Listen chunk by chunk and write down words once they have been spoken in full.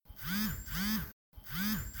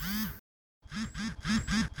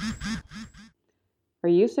Are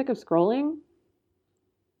you sick of scrolling?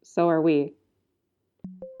 So are we.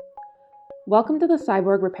 Welcome to the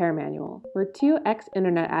Cyborg Repair Manual, where two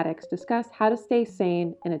ex-internet addicts discuss how to stay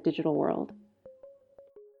sane in a digital world.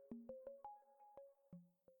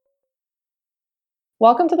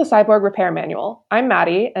 Welcome to the Cyborg Repair Manual. I'm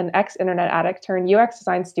Maddie, an ex-internet addict turned UX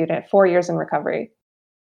design student, 4 years in recovery.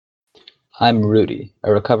 I'm Rudy,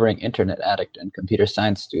 a recovering internet addict and computer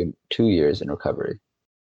science student, 2 years in recovery.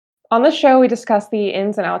 On this show, we discuss the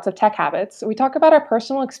ins and outs of tech habits. We talk about our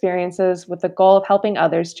personal experiences with the goal of helping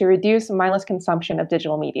others to reduce mindless consumption of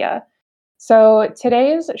digital media. So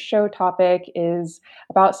today's show topic is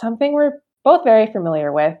about something we're both very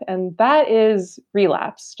familiar with, and that is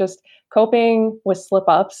relapse, just coping with slip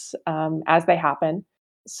ups as they happen.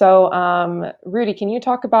 So, Rudy, can you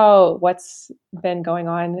talk about what's been going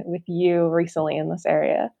on with you recently in this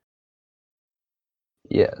area?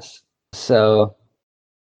 Yes. So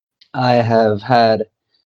I have had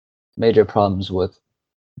major problems with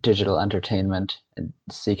digital entertainment and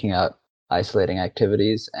seeking out isolating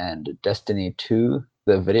activities, and Destiny 2,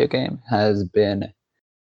 the video game, has been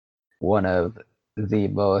one of the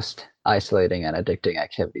most isolating and addicting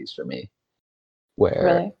activities for me, where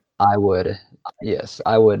Really? I would, yes,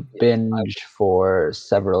 I would binge for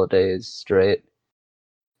several days straight.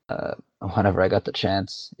 Uh, Whenever I got the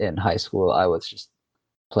chance in high school, I was just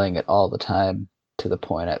playing it all the time to the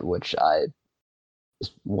point at which I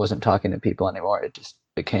just wasn't talking to people anymore. It just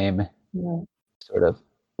became Yeah. sort of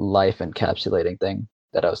life encapsulating thing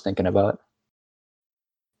that I was thinking about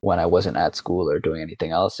when I wasn't at school or doing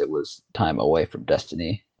anything else. It was time away from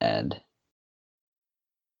Destiny, and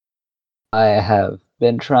I have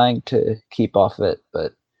been trying to keep off it,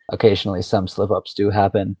 but occasionally some slip ups do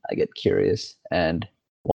happen. I get curious and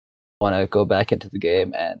want to go back into the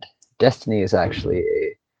game, and Destiny is actually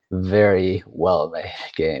a very well made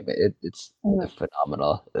game. It's Mhm.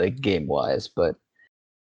 phenomenal, like game wise, but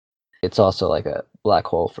it's also like a black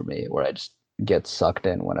hole for me where I just get sucked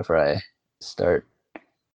in whenever I start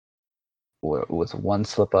with one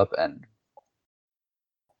slip up and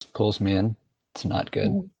pulls me in. It's not good.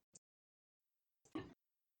 Mhm.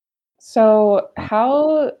 So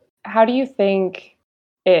how do you think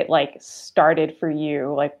it started for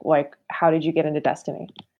you? Like how did you get into Destiny?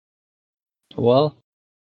 Well,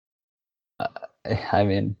 uh, I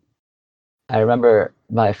mean, I remember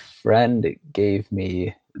my friend gave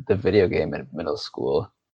me the video game in middle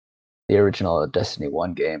school, the original Destiny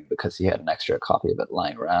 1 game, because he had an extra copy of it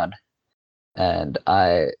lying around. And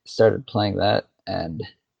I started playing that, and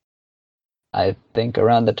I think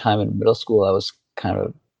around the time in middle school, I was kind of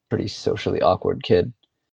a pretty socially awkward kid.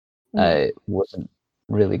 Mhm. I wasn't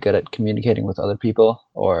really good at communicating with other people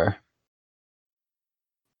or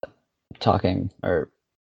talking or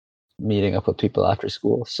meeting up with people after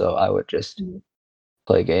school, so I would just Mhm.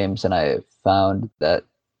 play games, and I found that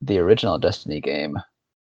the original Destiny game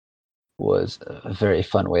was a very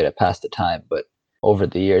fun way to pass the time, but over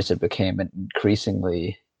the years it became an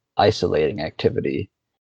increasingly isolating activity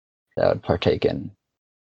that I would partake in.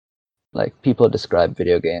 Like, people describe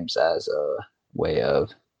video games as a way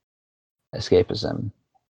of escapism,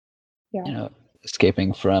 Yeah. you know,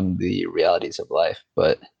 escaping from the realities of life.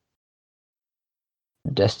 But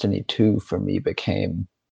Destiny 2 for me became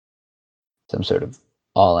some sort of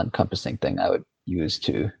all encompassing thing I would use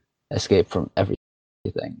to escape from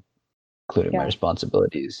everything, including my Yeah.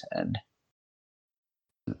 responsibilities and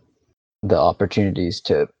the opportunities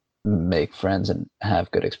to make friends and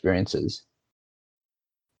have good experiences.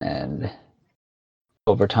 And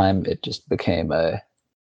over time, it just became a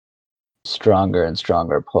stronger and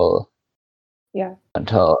stronger pull Yeah.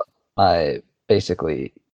 until I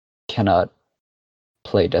basically cannot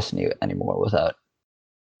play Destiny anymore without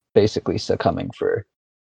basically succumbing for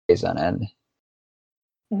days on end.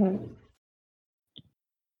 Mhm.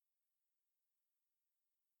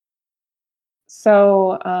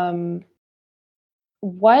 So,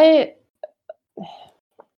 what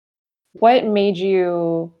what made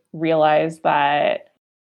you realize that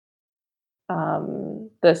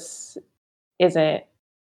this isn't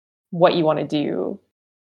what you want to do,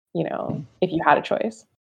 if you had a choice?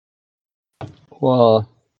 Well,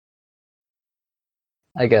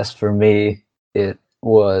 I guess for me, it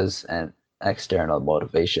was an external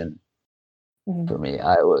motivation. Mhm. For me,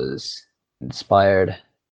 I was inspired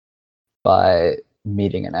by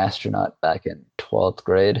meeting an astronaut back in 12th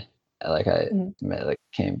grade. I Mhm. met, like,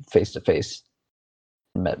 came face to face,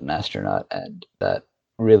 met an astronaut, and that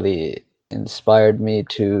really inspired me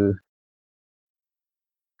to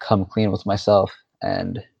come clean with myself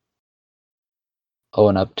and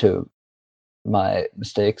own up to my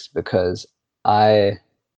mistakes, because I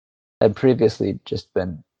I'd previously just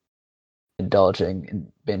been indulging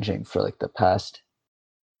in binging for like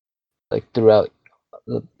throughout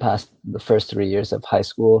the first 3 years of high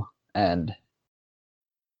school, and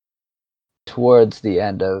towards the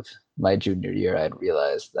end of my junior year, I'd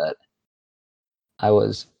realized that I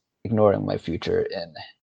was ignoring my future in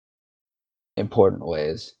important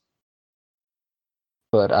ways,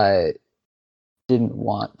 but I didn't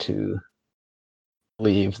want to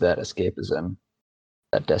leave that escapism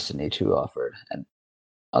that Destiny 2 offered, and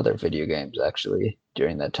other video games actually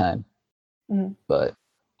during that time. Mhm. But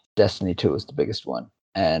Destiny 2 was the biggest one.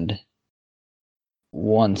 And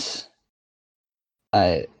once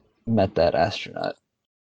I met that astronaut,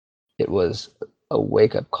 it was a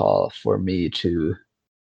wake up call for me to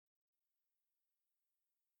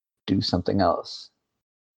do something else,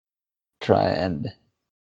 try and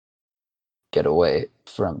get away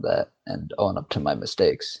from that and own up to my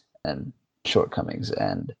mistakes and shortcomings.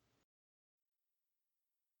 And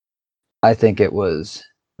I think it was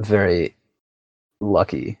very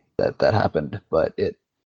lucky that that happened, but it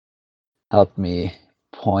helped me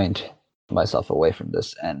point myself away from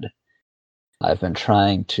this. And I've been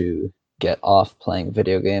trying to get off playing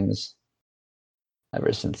video games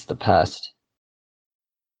ever since the past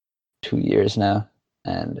 2 years now.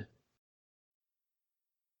 And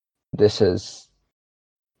this has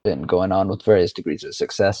been going on with various degrees of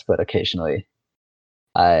success, but occasionally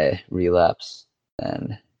I relapse,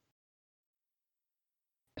 and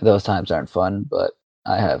those times aren't fun, but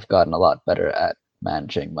I have gotten a lot better at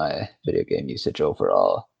managing my video game usage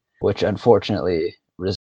overall, which unfortunately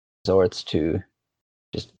resorts to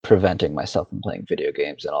just preventing myself from playing video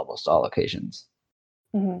games in almost all occasions.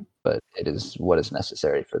 Mhm. But it is what is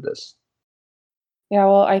necessary for this. Yeah,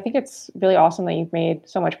 well, I think it's really awesome that you've made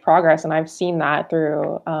so much progress, and I've seen that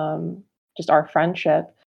through just our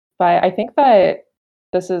friendship. But I think that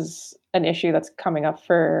this is an issue that's coming up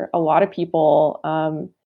for a lot of people,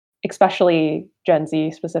 especially Gen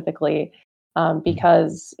Z specifically, Mhm.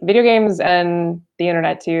 because video games and the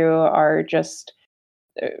internet too are just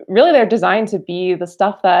really they're designed to be the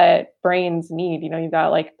stuff that brains need. You know, you've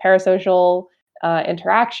got like parasocial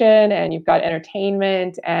interaction, and you've got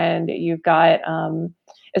entertainment, and you've got,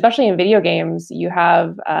 especially in video games, you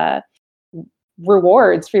have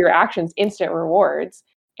rewards for your actions, instant rewards,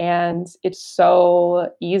 and it's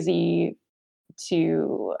so easy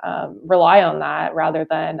to rely on that rather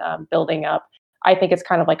than building up. I think it's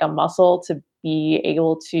kind of like a muscle to be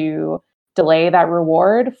able to delay that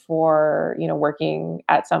reward for working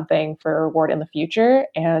at something for a reward in the future.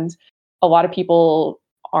 And a lot of people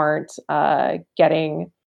aren't getting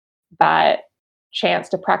that chance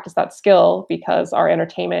to practice that skill because our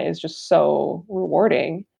entertainment is just so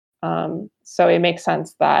rewarding. So it makes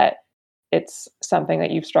sense that it's something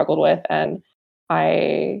that you've struggled with, and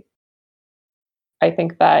I I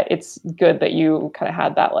think that it's good that you kind of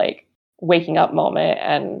had that like waking up moment.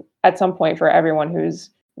 And at some point, for everyone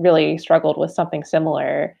who's really struggled with something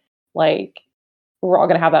similar, like we're all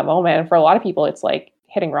going to have that moment. And for a lot of people, it's like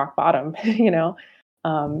hitting rock bottom, you know?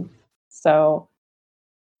 Um, so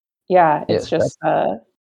yeah, it's Yes, just, go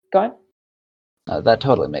on. that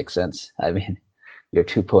totally makes sense. I mean, your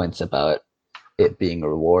 2 points about it being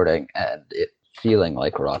rewarding and it feeling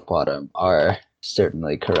like rock bottom are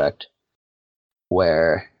certainly correct.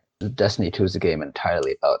 Where Destiny 2 is a game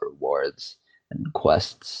entirely about rewards and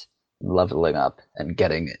quests, leveling up and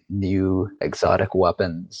getting new exotic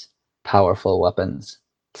weapons, powerful weapons,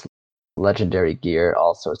 legendary gear,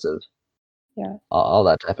 all sorts of Yeah. all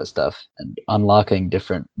that type of stuff, and unlocking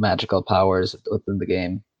different magical powers within the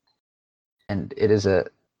game. And it is a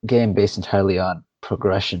game based entirely on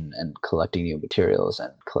progression and collecting new materials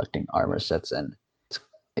and collecting armor sets, and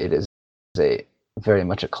it is a very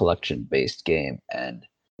much a collection based game, and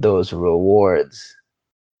those rewards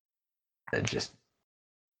that just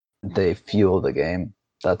they fuel the game.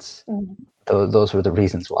 That's Mhm. those were the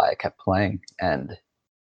reasons why I kept playing, and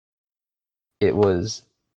it was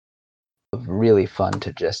really fun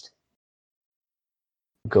to just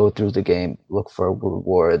go through the game, look for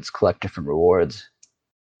rewards, collect different rewards.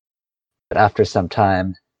 But after some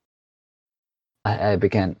time, I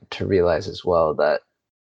began to realize as well that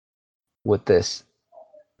with this,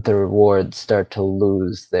 the rewards start to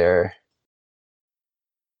lose their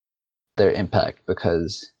impact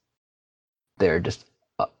because they're just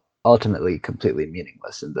ultimately completely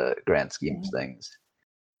meaningless in the grand scheme of Mhm. things.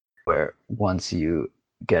 Where once you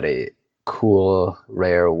get a cool,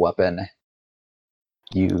 rare weapon,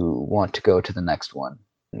 you want to go to the next one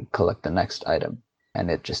and collect the next item,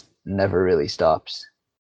 and it just never really stops.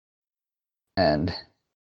 And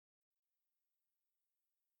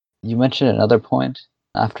you mentioned another point.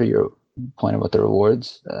 after your point about the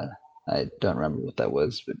rewards. I don't remember what that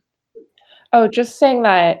was, but Oh, just saying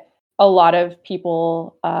that a lot of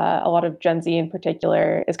people, a lot of Gen Z in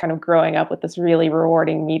particular, is kind of growing up with this really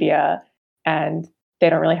rewarding media, and they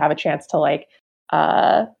don't really have a chance to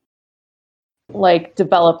uh,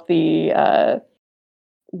 develop the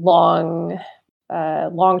long,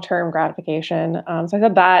 long-term gratification. So I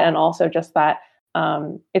said that, and also just that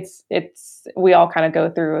it's we all kind of go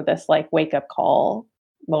through this like wake up call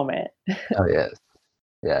moment. oh yes,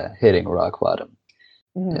 yeah, hitting rock bottom.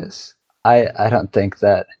 Mhm. Yes, I don't think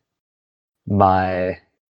that my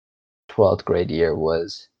 12th grade year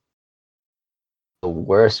was the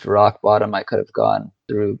worst rock bottom I could have gone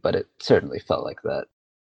through, but it certainly felt like that.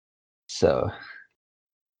 So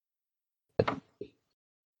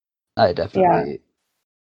I Yeah. definitely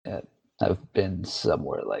uh, have been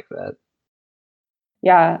somewhere like that.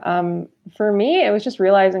 Yeah, for me, it was just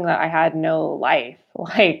realizing that I had no life,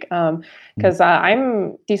 Mm. because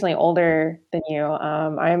I'm decently older than you.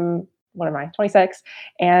 I'm what am I, 26,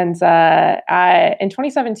 and in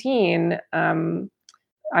 2017,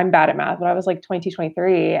 I'm bad at math, but I was like 22,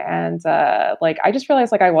 23, and like I just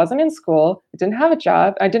realized like I wasn't in school, I didn't have a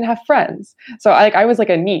job, I didn't have friends, so I was like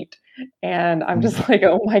a neat, and I'm Mm. just like,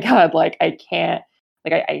 oh my god, like I can't,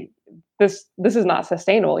 I this is not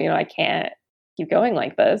sustainable, I can't keep going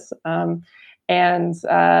like this. And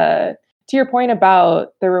to your point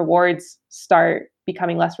about the rewards start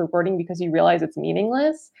becoming less rewarding because you realize it's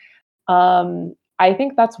meaningless. I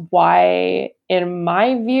think that's why, in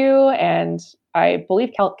my view, and I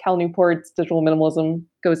believe Cal Newport's digital minimalism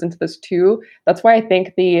goes into this too. That's why I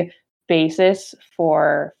think the basis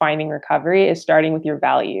for finding recovery is starting with your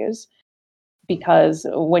values. Because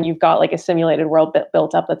when you've got like a simulated world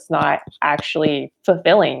built up that's not actually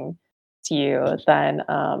fulfilling to you, then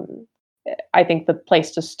I think the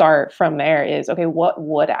place to start from there is okay, what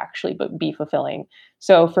would actually be fulfilling?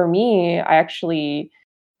 So for me, uh,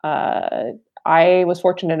 I was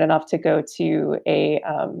fortunate enough to go to a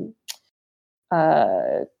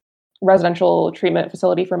uh, residential treatment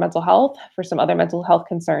facility for mental health for some other mental health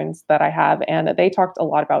concerns that I have. And they talked a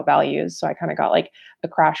lot about values. So I kind of got like a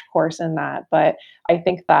crash course in that. But I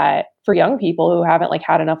think that for young people who haven't like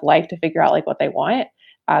had enough life to figure out like what they want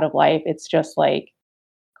out of life, it's just like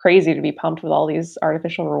crazy to be pumped with all these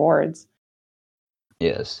artificial rewards.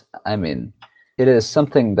 Yes, I mean, it is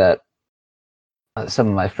something that some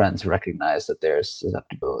of my friends recognize that they're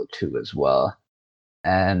susceptible to as well.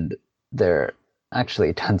 And there are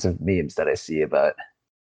actually tons of memes that I see about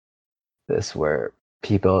this where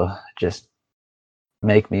people just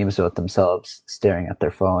make memes about themselves staring at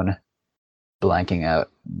their phone, blanking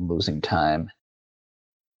out, losing time,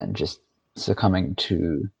 and just succumbing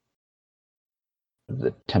to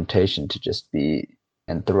the temptation to just be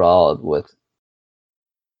enthralled with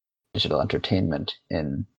digital entertainment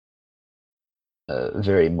in a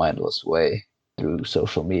very mindless way through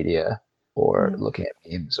social media or Mhm. looking at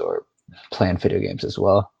memes or playing video games as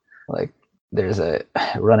well. Like there's a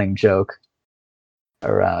running joke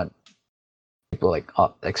around people like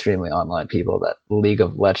extremely online people that League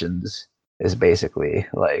of Legends is basically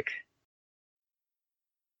like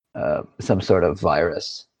some sort of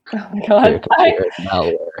virus Oh my to your god. computer,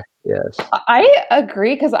 malware. Yes. I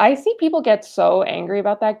agree because I see people get so angry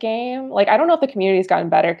about that game. Like, I don't know if the community's gotten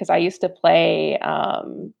better because I used to play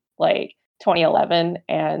like 2011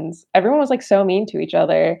 and everyone was like so mean to each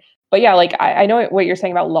other. But yeah, like I know what you're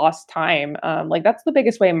saying about lost time. Like that's the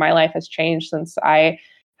biggest way my life has changed since I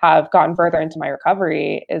have gotten further into my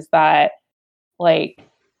recovery is that like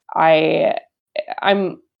I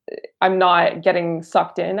I'm I'm not getting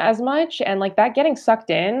sucked in as much, and, like, that getting sucked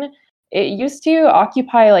in, it used to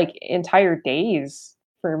occupy, like, entire days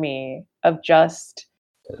for me of Yes.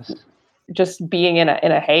 just being in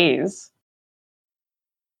a haze.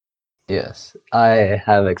 Yes. I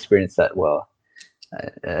have experienced that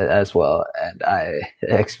as well, and I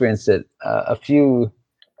experienced it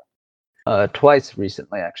twice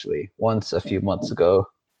recently, actually. Once a few months ago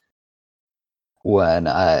when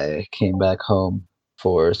I came back home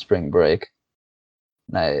for spring break,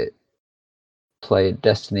 and I played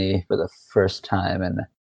Destiny for the first time in a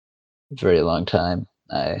very long time.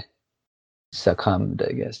 I succumbed,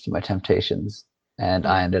 I guess, to my temptations, and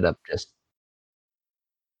I Mhm, ended up just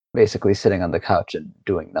basically sitting on the couch and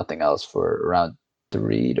doing nothing else for around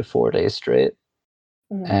 3 to 4 days straight.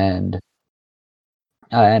 mhm, And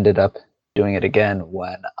I ended up doing it again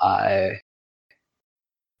when I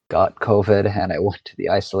got COVID and I went to the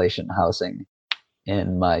isolation housing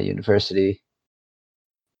in my university,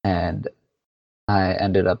 and I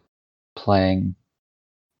ended up playing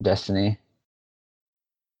Destiny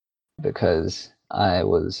because I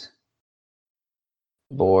was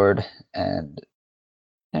bored, and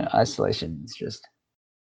isolation is just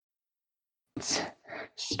it's a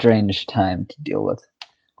strange time to deal with.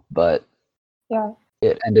 But Yeah.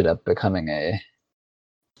 it ended up becoming a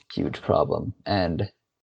huge problem, and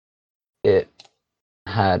it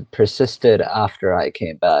had persisted after I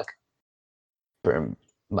came back from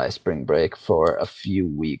my spring break for a few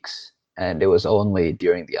weeks. And it was only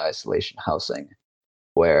during the isolation housing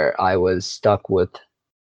where I was stuck with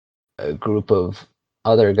a group of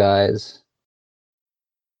other guys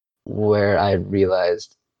where I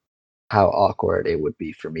realized how awkward it would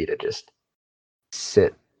be for me to just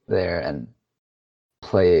sit there and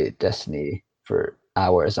play Destiny for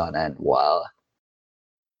hours on end while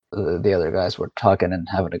the other guys were talking and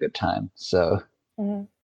having a good time. So Mhm.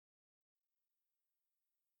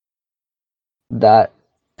 that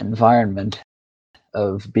environment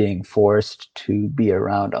of being forced to be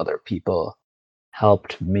around other people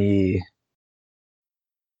helped me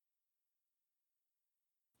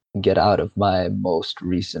get out of my most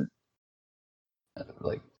recent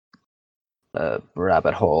like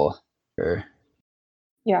rabbit hole or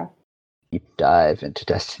Yeah. deep dive into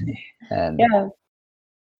Destiny. And Yeah.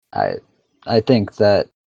 I I think that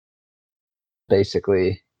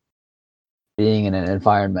basically being in an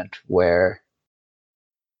environment where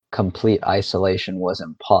complete isolation was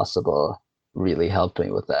impossible really helped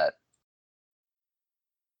me with that.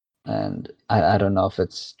 And I don't know if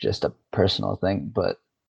it's just a personal thing, but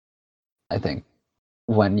I think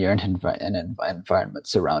when you're in an environment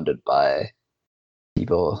surrounded by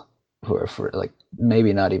people who are like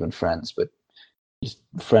maybe not even friends, but just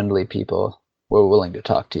friendly people who are willing to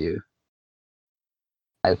talk to you,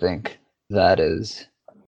 I think that is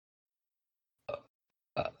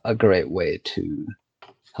a great way to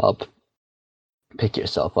help pick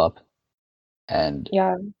yourself up and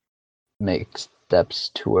Yeah. make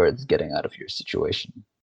steps towards getting out of your situation.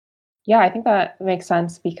 Yeah, I think that makes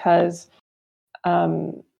sense because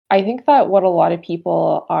um, I think that what a lot of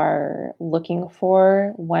people are looking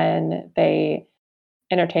for when they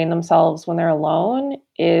entertain themselves when they're alone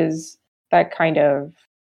is that kind of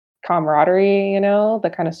camaraderie,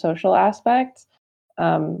 the kind of social aspect.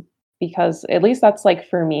 Um, because at least that's like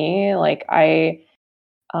for me, like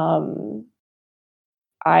um,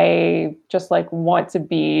 I just like want to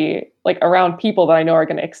be like around people that I know are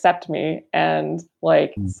going to accept me, and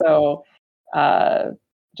like Mm. so uh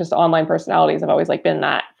just online personalities have always like been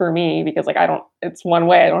that for me because like I don't it's one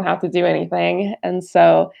way, I don't have to do anything. And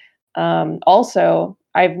so also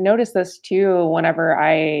I've noticed this too whenever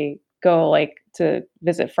I go like to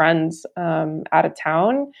visit friends out of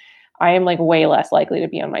town. I am like way less likely to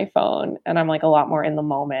be on my phone and I'm like a lot more in the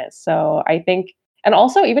moment. So I think and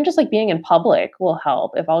also, even just like being in public will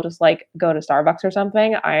help. If I'll just like go to Starbucks or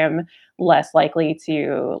something, I am less likely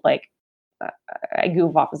to like, uh, I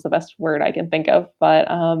goof off is the best word I can think of. But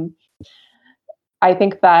I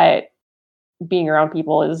think that being around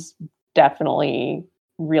people is definitely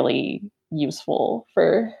really useful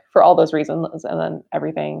for all those reasons, and then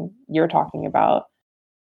everything you're talking about,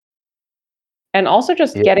 and also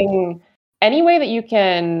just Yeah. getting any way that you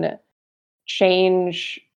can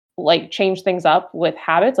change change things up with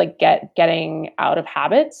habits, like getting out of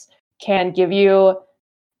habits can give you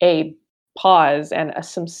a pause and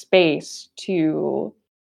some space to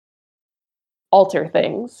alter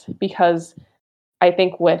things because I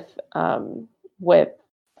think with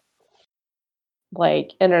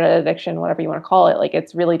like internet addiction, whatever you want to call it, like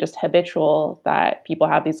it's really just habitual that people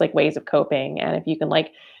have these like ways of coping. And if you can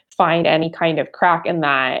like find any kind of crack in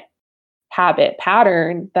that habit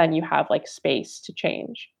pattern, then you have like space to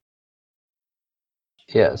change.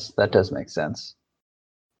 Yes, that does make sense.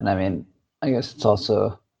 And I mean, I guess it's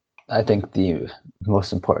also, I think the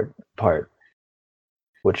most important part,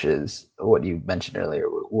 which is what you mentioned earlier,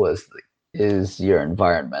 is your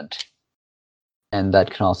environment, and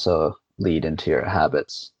that can also lead into your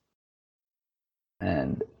habits,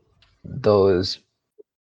 and those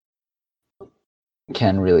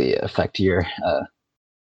can really affect your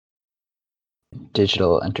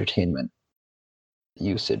digital entertainment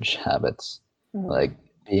usage habits, Mhm. like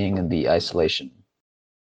being in the isolation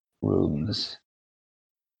rooms,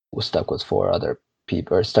 was stuck with four other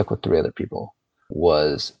people or stuck with three other people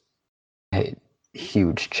was a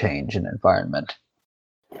huge change in environment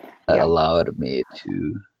that Yeah. allowed me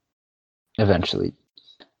to eventually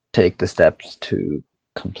take the steps to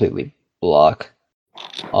completely block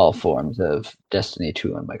all forms of Destiny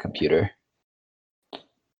 2 on my computer.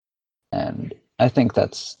 And I think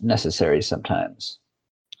that's necessary sometimes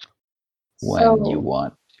when you So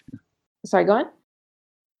want. sorry, go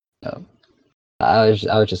on. I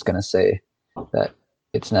was just gonna say that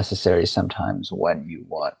it's necessary sometimes when you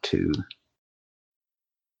want to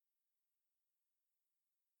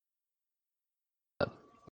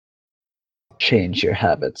change your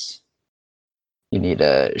habits. You need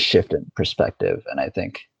a shift in perspective, and I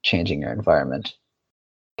think changing your environment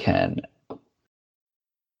can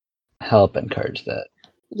help encourage that.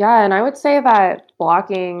 Yeah, and I would say that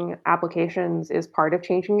blocking applications is part of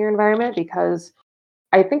changing your environment because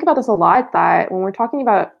I think about this a lot that when we're talking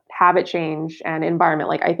about habit change and environment,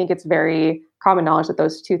 like I think it's very common knowledge that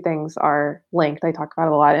those two things are linked. I talk about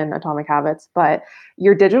it a lot in Atomic Habits, but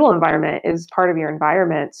your digital environment is part of your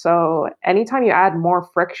environment. So anytime you add more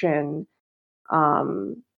friction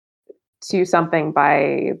um, to something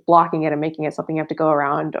by blocking it and making it something you have to go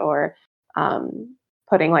around or um,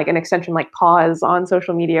 putting like an extension like pause on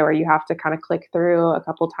social media where you have to kind of click through a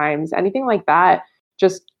couple times, anything like that,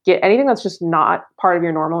 just get anything that's just not part of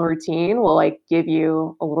your normal routine will like give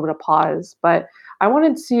you a little bit of pause. But I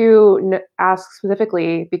wanted to ask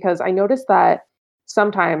specifically because I noticed that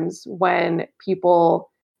sometimes when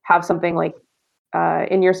people have something like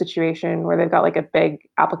in your situation where they've got like a big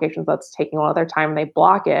application that's taking a lot of their time and they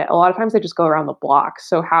block it, a lot of times they just go around the block.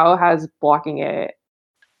 So how has blocking it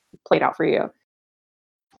played out for you?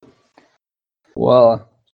 Well,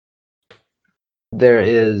 there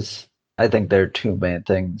is, I think there are two main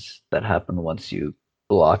things that happen once you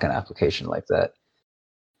block an application like that.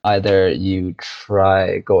 Either you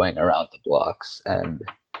try going around the blocks and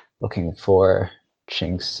looking for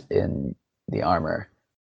chinks in the armor,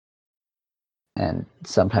 and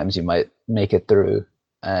sometimes you might make it through,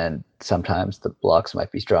 and sometimes the blocks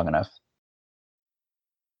might be strong enough.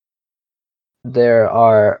 There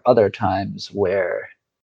are other times where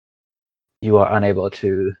you are unable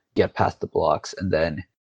to get past the blocks, and then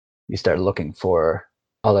you start looking for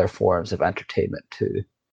other forms of entertainment to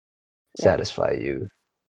Yeah. satisfy you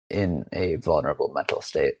in a vulnerable mental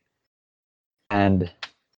state. And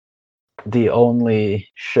the only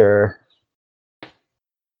sure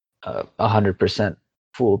 100%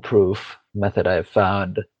 foolproof method I've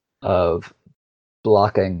found of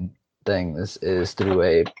blocking things is through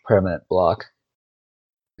a permanent block.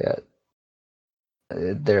 Yeah,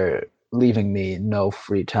 they're leaving me no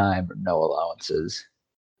free time, no allowances.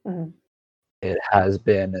 Mhm. It has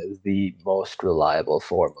been the most reliable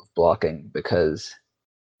form of blocking because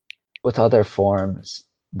with other forms,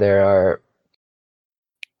 there are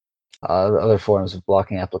other forms of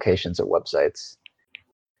blocking applications or websites.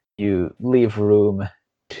 You leave room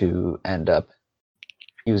to end up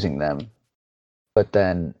using them, but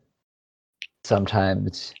then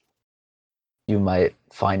sometimes you might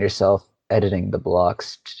find yourself editing the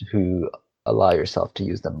blocks to allow yourself to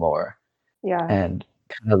use them more Yeah. and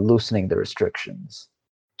kind of loosening the restrictions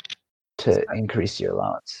to increase your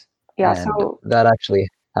allowance. Yeah. And So that actually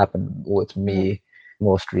happened with mhm. me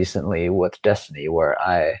most recently with Destiny, where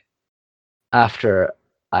after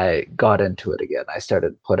I got into it again, I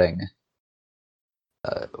started putting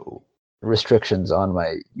uh, restrictions on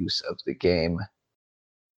my use of the game.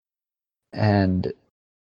 And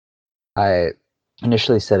I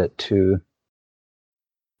initially set it to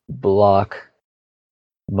block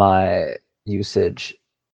my usage.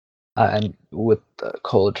 I'm with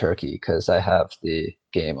cold turkey because I have the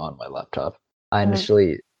game on my laptop. I Mhm.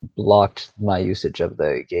 initially blocked my usage of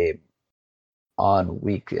the game on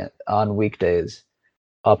weekdays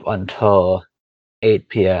up until 8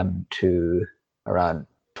 p.m. to around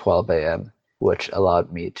 12 a.m., which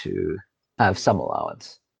allowed me to have some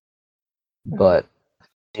allowance. Mhm. But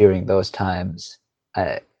during those times,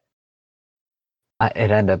 I,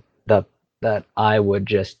 it ended up that I would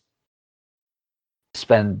just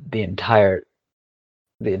spend the entirety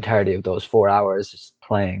of those 4 hours just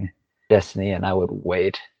playing Destiny, and I would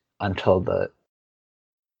wait until the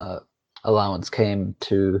uh, allowance came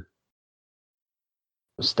to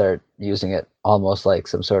start using it, almost like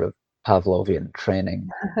some sort of Pavlovian training.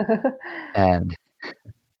 And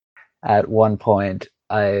at one point,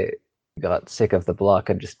 I got sick of the block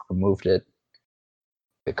and just removed it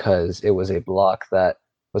because it was a block that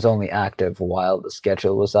was only active while the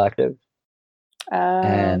schedule was active. Um,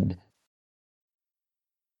 And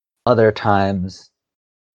other times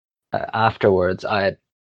afterwards, I had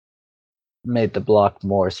made the block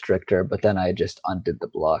more stricter, but then I just undid the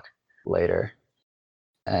block later.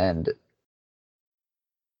 And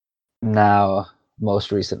now,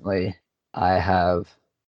 most recently, I have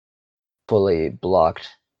fully blocked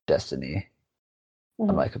Destiny on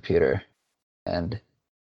mhm. my computer. And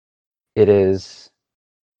it is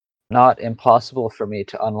not impossible for me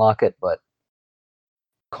to unlock it, but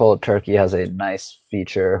Cold Turkey has a nice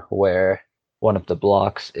feature where one of the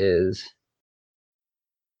blocks is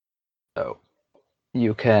So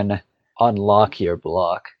you can unlock your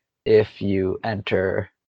block if you enter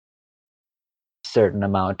a certain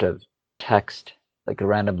amount of text, like a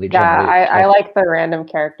randomly Yeah, generated I text. like the random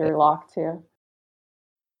character lock too.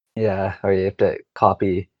 Yeah, or you have to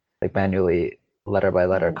copy, like manually, letter by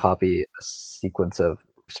letter, Mhm. copy a sequence of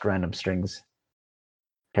random strings,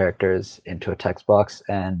 characters into a text box.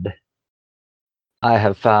 And I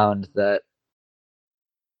have found that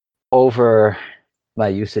over my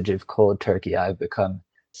usage of cold turkey, I've become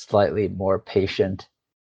slightly more patient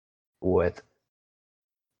with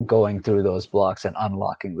going through those blocks and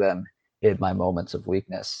unlocking them in my moments of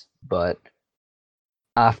weakness. But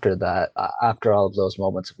after that, after all of those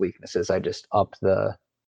moments of weaknesses, I just up the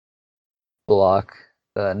block,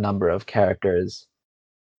 the number of characters,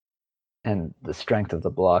 and the strength of the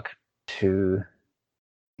block to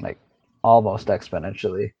like almost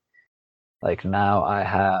exponentially. Like now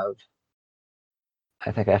I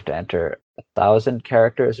think I have to enter 1,000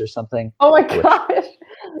 characters or something, Oh my which, gosh.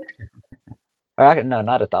 no,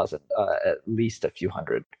 not 1,000, at least a few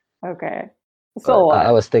hundred. Okay. Still a But I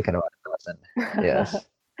lot. was thinking about 1,000. Yes.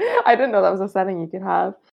 I didn't know that was a setting you could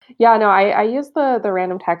have. Yeah, no, I use the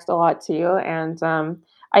random text a lot too, and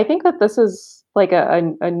I think that this is like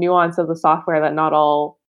a nuance of the software that not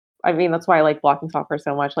all. I mean, that's why I like blocking software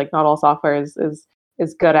so much. Like, not all software is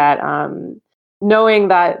good at knowing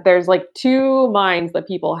that there's like two minds that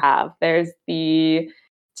people have. There's the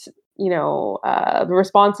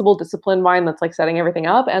responsible, disciplined mind that's like setting everything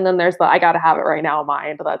up, and then there's the I got to have it right now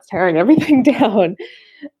mind that's tearing everything down.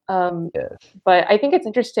 Um, Yes. but I think it's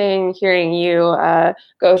interesting hearing you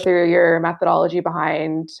go through your methodology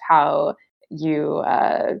behind how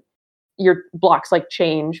your blocks like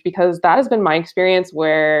change, because that has been my experience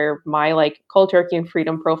where my like cold turkey and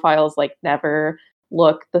freedom profiles like never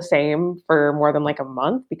look the same for more than like a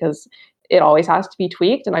month, because it always has to be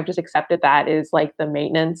tweaked, and I've just accepted that is like the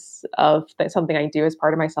maintenance of something I do as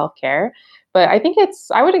part of my self-care. But I think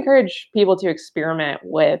I would encourage people to experiment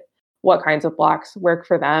with what kinds of blocks work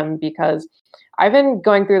for them, because I've been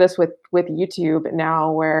going through this with YouTube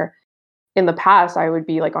now, where in the past I would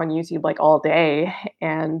be like on YouTube like all day,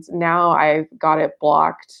 and now I've got it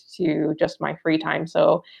blocked to just my free time.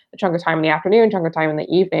 So a chunk of time in the afternoon, chunk of time in the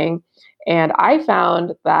evening. And I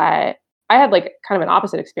found that I had like kind of an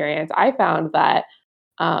opposite experience. I found that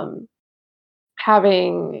um,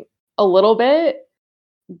 having a little bit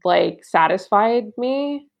like satisfied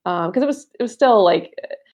me, because it was still like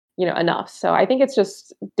enough. So I think it's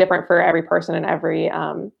just different for every person and every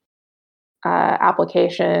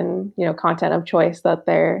application, content of choice that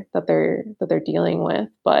they're dealing with.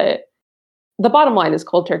 But the bottom line is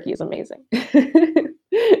cold turkey is amazing.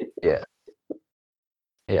 Yeah.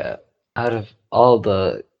 Yeah. Out of all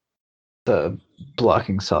the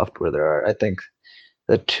blocking software there are, I think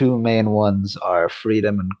the two main ones are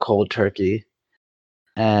Freedom and Cold Turkey.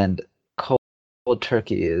 And Cold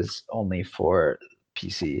Turkey is only for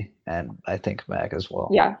PC and I think Mac as well.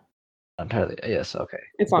 Yeah, Entirely. Yes, okay.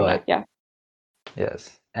 it's on Mac. But Yeah.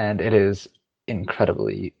 yes, and it is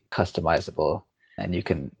incredibly customizable, and you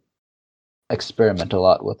can experiment a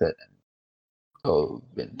lot with it and go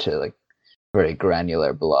into like very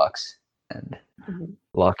granular blocks and Mhm.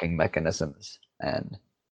 locking mechanisms. And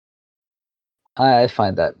I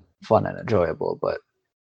find that fun and enjoyable. But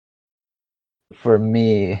for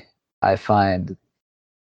me, I find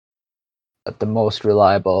that the most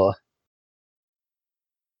reliable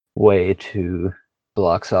way to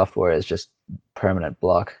block software is just permanent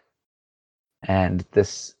block. And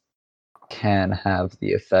this can have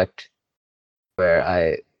the effect where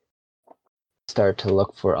I start to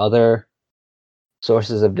look for other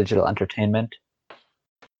sources of digital entertainment,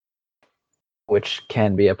 which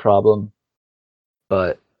can be a problem,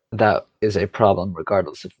 but that is a problem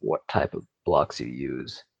regardless of what type of blocks you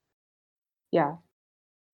use, Yeah.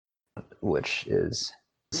 which is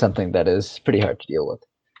something that is pretty hard to deal with.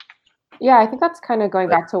 Yeah, I think that's kind of going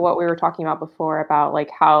But back to what we were talking about before about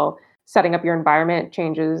like how setting up your environment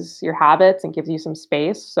changes your habits and gives you some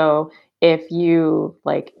space. So if you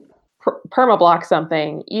like perma block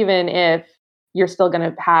something, even if you're still going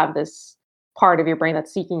to have this part of your brain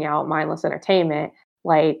that's seeking out mindless entertainment,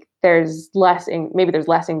 like maybe there's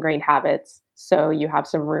less ingrained habits, so you have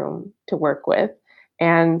some room to work with.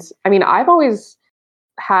 And I mean, I've always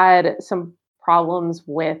had some problems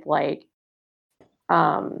with like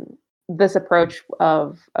um, this approach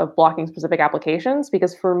of blocking specific applications,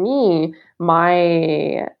 because for me,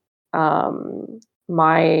 my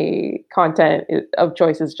content of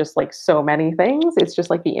choice is just like so many things. It's just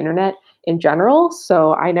like the internet in general.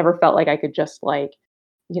 So I never felt like I could just like,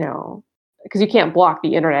 you know, because you can't block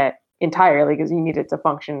the internet entirely because you need it to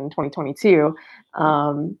function in 2022.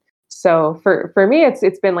 So for me,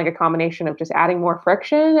 it's been like a combination of just adding more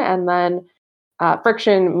friction, and then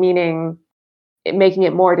friction meaning making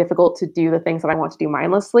it more difficult to do the things that I want to do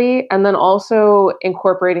mindlessly, and then also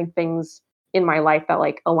incorporating things in my life that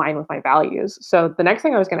like align with my values. So the next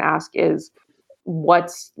thing I was going to ask is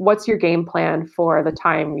what's your game plan for the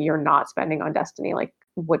time you're not spending on Destiny? Like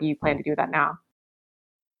what do you plan to do with that now?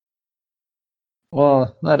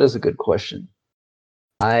 Well, that is a good question.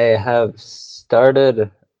 I have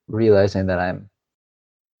started realizing that I'm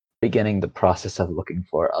beginning the process of looking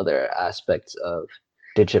for other aspects of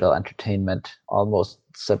digital entertainment almost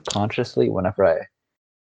subconsciously whenever I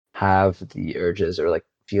have the urges or like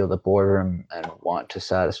feel the boredom and want to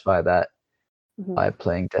satisfy that Mhm. by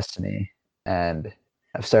playing Destiny. And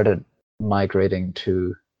I've started migrating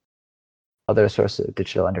to other sources of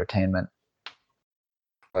digital entertainment,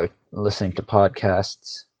 like listening to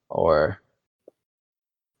podcasts or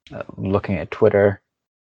looking at Twitter,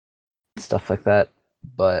 stuff like that.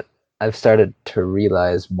 But I've started to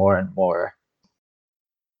realize more and more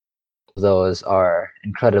those are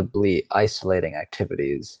incredibly isolating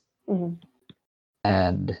activities. Mhm.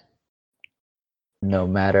 And no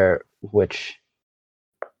matter which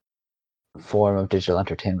form of digital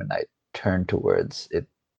entertainment I turn towards, it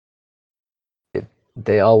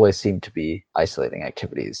they always seem to be isolating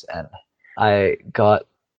activities. And I got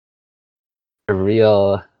a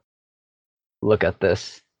real look at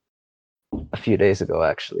this a few days ago,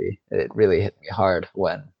 actually. It really hit me hard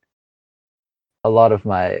when a lot of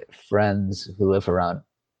my friends who live around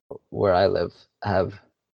where I live have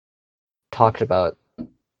talked about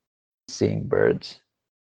seeing birds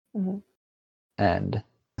Mhm. and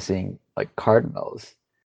seeing like cardinals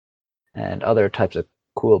and other types of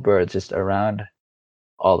cool birds just around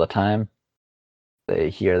all the time. They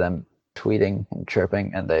hear them tweeting and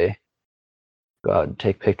chirping, and they go out and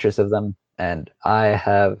take pictures of them. And I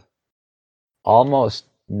have almost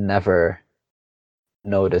never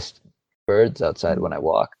noticed birds outside Mhm. when I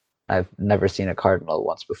walk. I've never seen a cardinal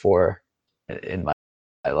once before in my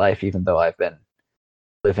life, even though I've been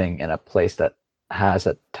living in a place that has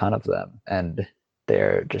a ton of them. And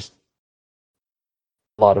they're just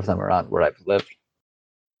a lot of them around where I've lived.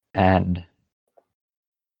 And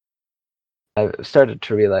I've started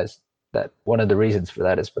to realize that one of the reasons for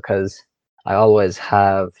that is because I always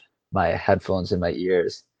have my headphones in my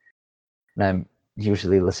ears, and I'm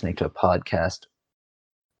usually listening to a podcast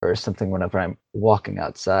or something whenever I'm walking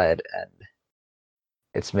outside, and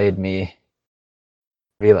it's made me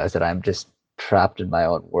realize that I'm just trapped in my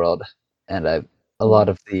own world, and a lot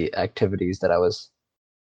Mhm. of the activities that I was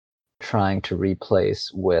trying to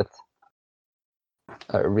replace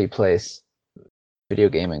video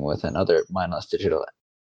gaming with and other mindless digital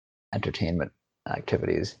entertainment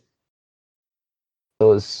activities,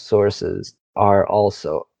 those sources are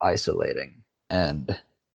also isolating. And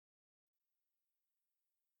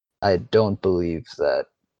I don't believe that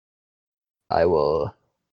I will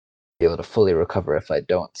be able to fully recover if I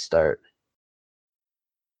don't start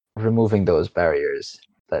removing those barriers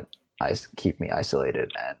that keep me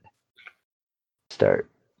isolated and start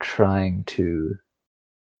trying to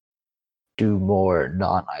do more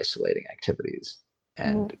non-isolating activities Mhm.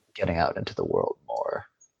 and getting out into the world more.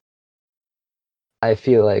 I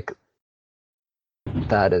feel like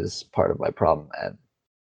that is part of my problem, and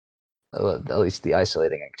at least the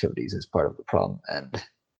isolating activities is part of the problem, and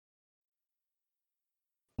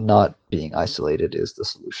not being isolated is the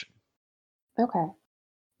solution. Okay.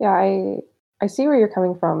 Yeah, I see where you're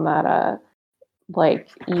coming from that like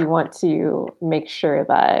you want to make sure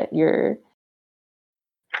that you're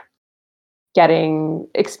getting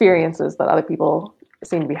experiences that other people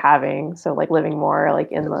seem to be having. So like living more like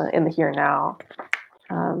Yes, in the here and now.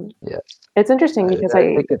 Um, yes. it's interesting because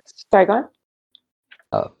I think it's. sorry, go on.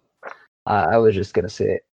 Uh, I was just gonna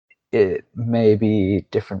say it may be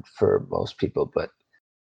different for most people, but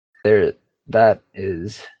there that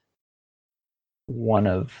is one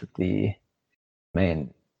of the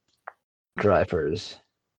main drivers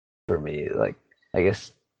for me. Like, I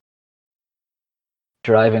guess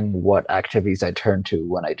driving what activities I turn to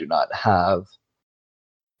when I do not have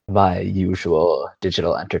my usual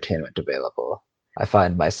digital entertainment available. I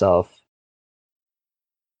find myself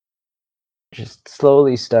just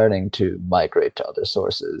slowly starting to migrate to other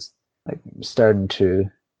sources, like starting to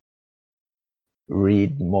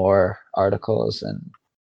read more articles and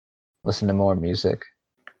listen to more music,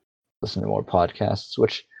 listen to more podcasts,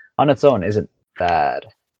 which on its own isn't bad,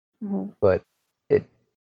 Mhm. but it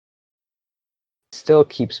still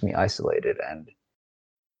keeps me isolated, and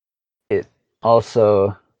it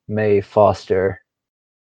also may foster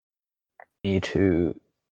me to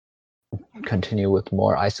continue with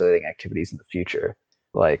more isolating activities in the future.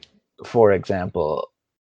 Like, for example,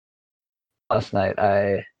 last night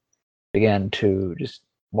I began to just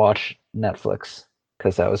watch Netflix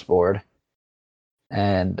because I was bored,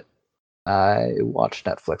 and I watched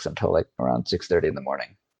Netflix until like around 6:30 in the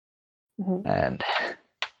morning, Mhm. and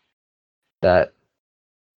that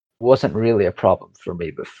wasn't really a problem for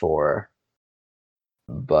me before,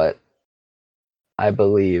 but I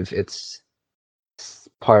believe it's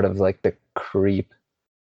part of like the creep,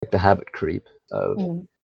 like the habit creep of Mhm.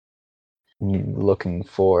 looking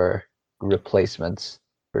for replacements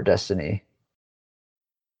for destiny,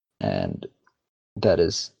 and that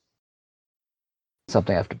is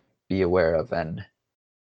something I have to be aware of. And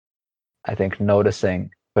I think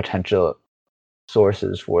noticing potential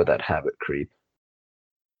sources for that habit creep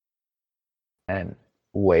and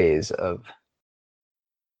ways of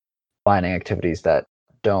finding activities that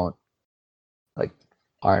don't like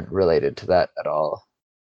aren't related to that at all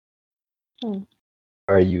Mm.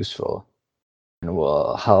 are useful and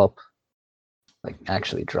will help like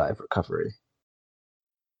actually drive recovery.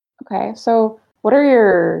 Okay. So what are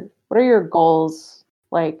your goals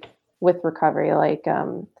like with recovery? Like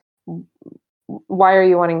w- why are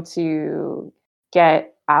you wanting to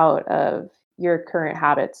get out of your current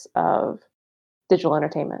habits of digital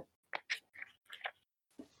entertainment?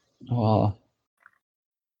 Well,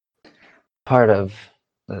 part of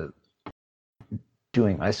the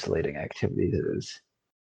doing isolating activities is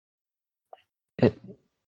it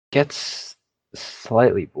gets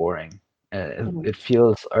slightly boring. Mhm. It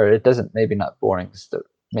feels, or it doesn't, maybe not boring,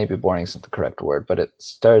 maybe boring isn't the correct word, but it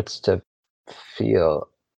starts to feel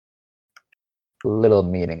a little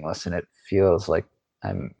meaningless, and it feels like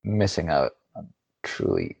I'm missing out on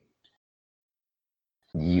truly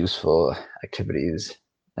useful activities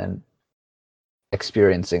and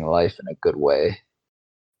experiencing life in a good way.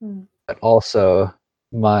 Mm. But also,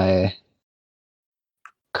 my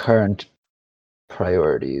current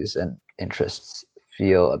priorities and interests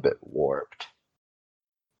feel a bit warped.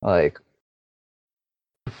 Like,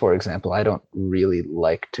 for example, I don't really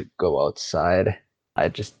like to go outside. I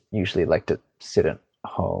just usually like to sit at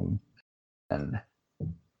home and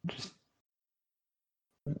just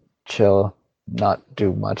chill, not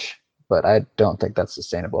do much. But I don't think that's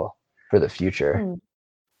sustainable for the future, Mm.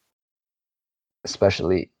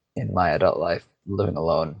 especially in my adult life, living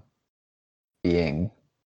alone, being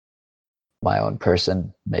my own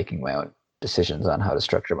person, making my own decisions on how to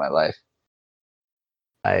structure my life.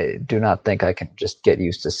 I do not think I can just get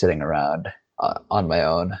used to sitting around on my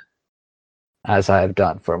own as I've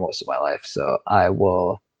done for most of my life. So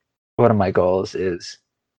one of my goals is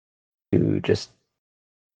to just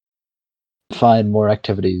find more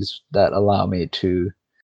activities that allow me to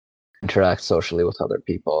interact socially with other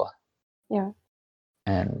people Yeah.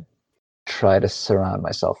 and try to surround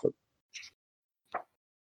myself with,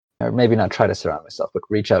 or maybe not try to surround myself, but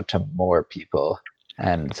reach out to more people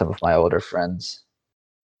and some of my older friends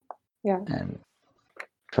Yeah. and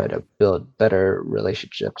try to build better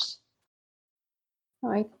relationships. No,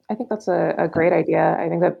 I think that's a great idea. I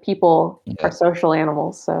think that people are Yeah, social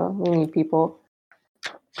animals, so we need people.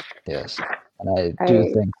 yes. And I do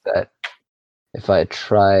I think that if I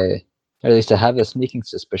try, or at least I have a sneaking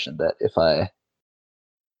suspicion that if I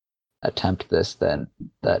attempt this, then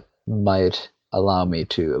that might allow me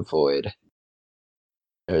to avoid,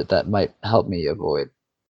 or that might help me avoid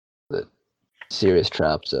the serious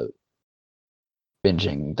traps of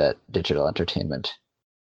binging that digital entertainment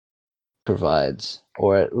provides.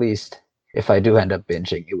 Or at least if I do end up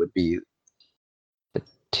binging, it would be a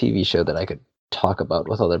TV show that I could talk about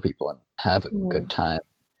with other people and have a good mm, time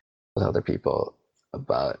with other people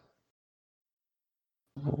about.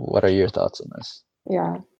 What are your thoughts on this?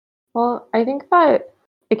 yeah. Well, I think that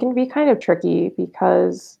it can be kind of tricky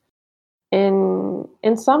because in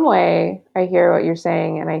some way I hear what you're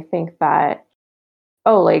saying and I think that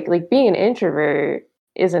oh, like being an introvert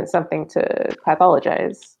isn't something to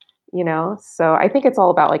pathologize, you know? So I think it's all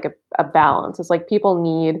about like a balance. It's like people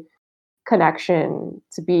need connection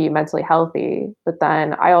to be mentally healthy, but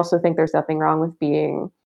then I also think there's nothing wrong with being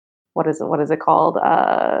what is it called?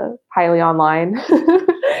 Highly online.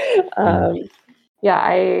 Mm. um, yeah,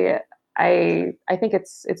 I think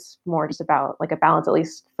it's more just about like a balance, at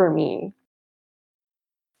least for me.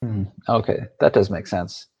 Okay, that does make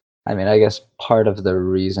sense. I mean, I guess part of the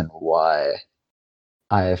reason why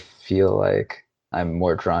I feel like I'm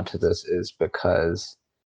more drawn to this is because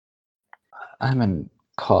I'm in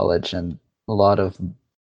college and a lot of,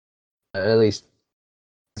 at least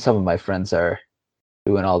some of my friends are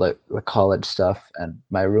doing all the college stuff, and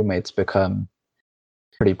my roommates become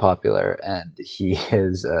pretty popular, and he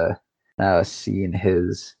is now seen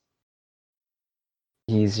his.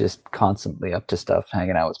 He's just constantly up to stuff,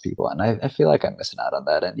 hanging out with people, and I feel like I'm missing out on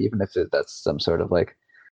that. And even if that's some sort of like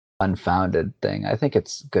unfounded thing, I think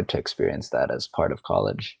it's good to experience that as part of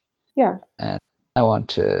college. Yeah. And I want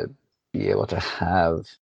to be able to have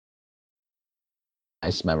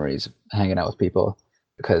nice memories of hanging out with people,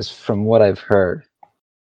 because from what I've heard,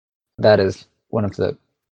 that is one of the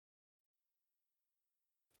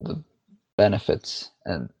benefits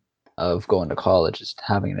and of going to college is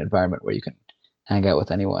having an environment where you can hang out with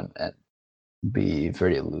anyone and be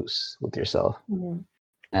very loose with yourself. Mhm.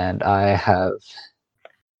 And I have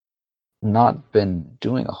not been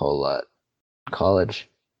doing a whole lot in college.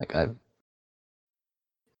 Like I've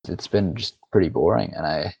it's been just pretty boring, and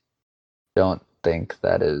I don't think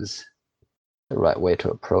that is the right way to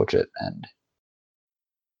approach it. And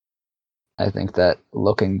I think that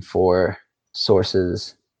looking for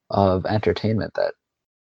sources of entertainment that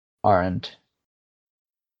aren't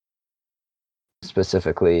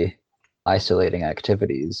specifically isolating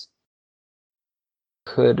activities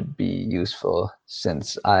could be useful,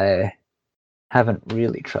 since I haven't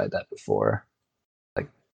really tried that before. Like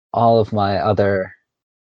all of my other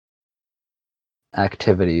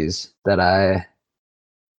activities that I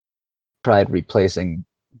tried replacing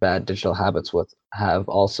bad digital habits with have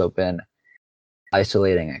also been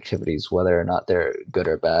isolating activities, whether or not they're good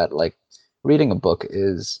or bad. Like reading a book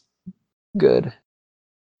is good,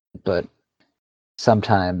 but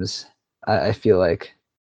sometimes I feel like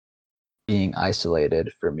being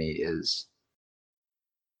isolated for me is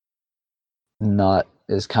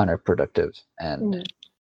counterproductive. And Mhm.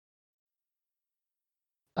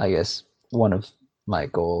 I guess one of my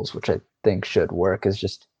goals, which I think should work, is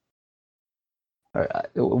just or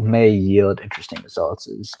it may yield interesting results,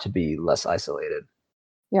 is to be less isolated.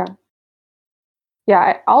 Yeah.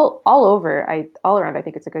 Yeah, all over, all around, I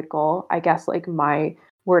think it's a good goal. I guess like my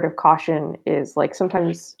word of caution is like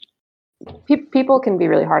sometimes people can be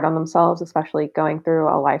really hard on themselves, especially going through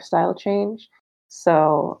a lifestyle change.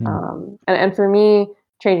 So, Hmm. and for me,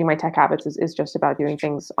 changing my tech habits is just about doing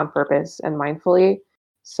things on purpose and mindfully.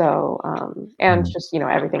 So, and Hmm. just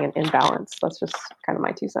everything in balance. That's just kind of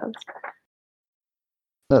my 2 cents.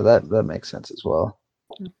 No, that makes sense as well.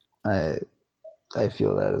 I I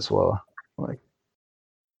feel that as well. Like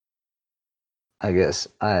I guess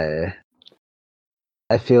I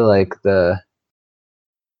feel like the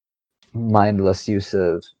mindless use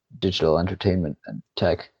of digital entertainment and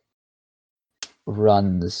tech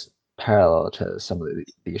runs parallel to some of the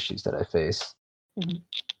issues that I face. Mhm.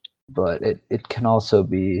 But it can also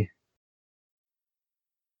be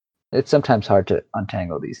it's sometimes hard to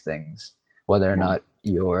untangle these things, whether or Yeah, not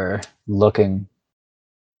you're looking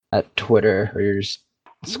at Twitter or you're just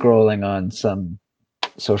scrolling on some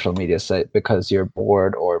social media site because you're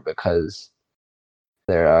bored or because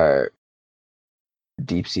there are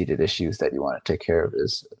deep-seated issues that you want to take care of.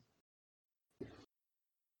 Is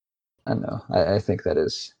I don't know. I think that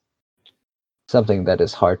is something that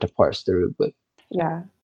is hard to parse through, but yeah,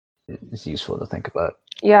 it's useful to think about.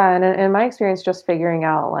 yeah. And in my experience, just figuring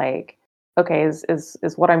out like, okay, is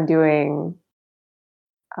what I'm doing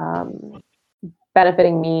um,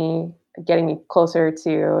 benefiting me, getting me closer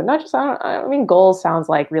to not just I mean goals sounds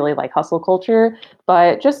like really like hustle culture,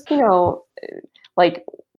 but just like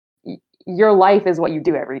your life is what you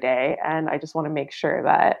do every day, and I just want to make sure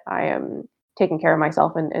that I am taking care of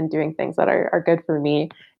myself and doing things that are good for me.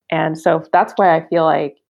 And so that's why I feel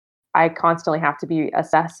like I constantly have to be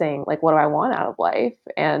assessing like what do I want out of life.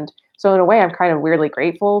 And so in a way I'm kind of weirdly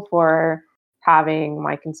grateful for having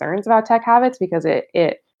my concerns about tech habits because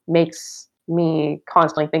it makes me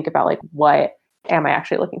constantly think about like what am I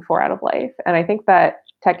actually looking for out of life. And I think that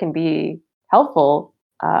tech can be helpful,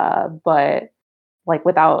 but like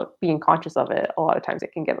without being conscious of it, a lot of times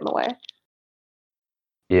it can get in the way.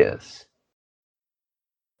 Yes.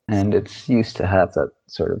 And it's used to have that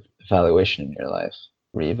sort of evaluation in your life,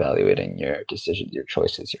 reevaluating your decisions, your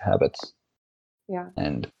choices, your habits. Yeah.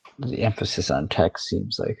 And the emphasis on tech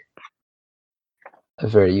seems like a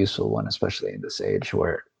very useful one, especially in this age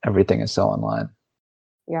where everything is so online.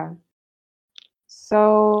 Yeah.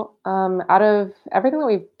 So, out of everything that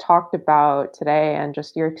we've talked about today and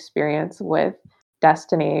just your experience with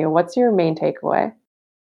Destiny, what's your main takeaway?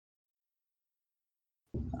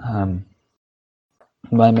 Um,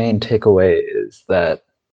 my main takeaway is that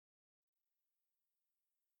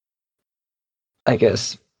I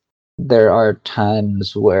guess there are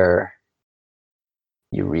times where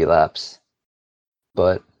you relapse,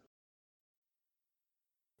 but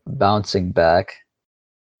bouncing back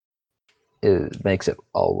makes it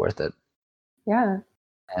all worth it. Yeah.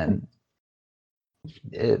 and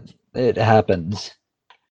it happens,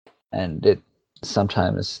 and it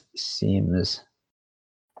sometimes seems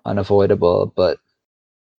unavoidable, but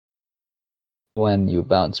when you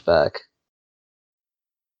bounce back,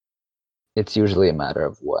 it's usually a matter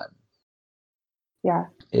of when. Yeah.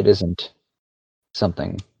 It isn't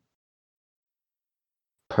something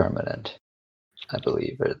permanent, I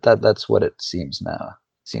believe. Or that's what it seems now.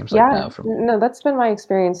 Seems like Yeah. now for me. No, that's been my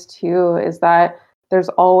experience too, is that there's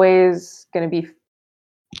always going to be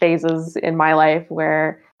phases in my life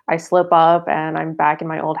where I slip up and I'm back in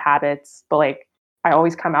my old habits, but like I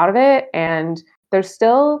always come out of it and there's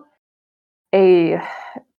still a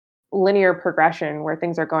linear progression where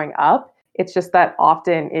things are going up. It's just that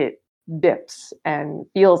often it dips and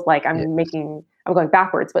feels like Yeah. I'm going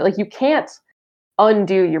backwards, but like you can't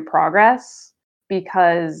undo your progress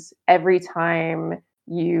because every time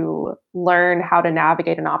you learn how to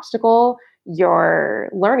navigate an obstacle, you're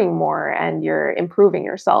learning more and you're improving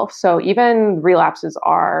yourself. So even relapses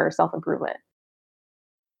are self improvement.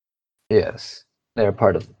 Yes. They're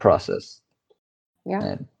part of the process, Yeah.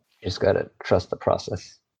 and you just gotta trust the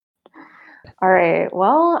process. All right.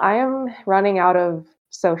 Well, I am running out of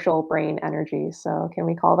social brain energy. So can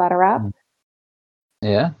we call that a wrap? Mm.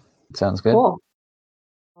 Yeah, sounds good. Cool.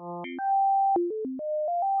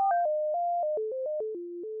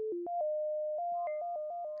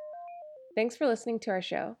 Thanks for listening to our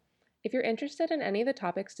show. If you're interested in any of the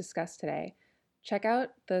topics discussed today, check out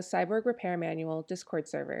the Cyborg Repair Manual Discord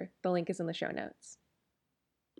server. The link is in the show notes.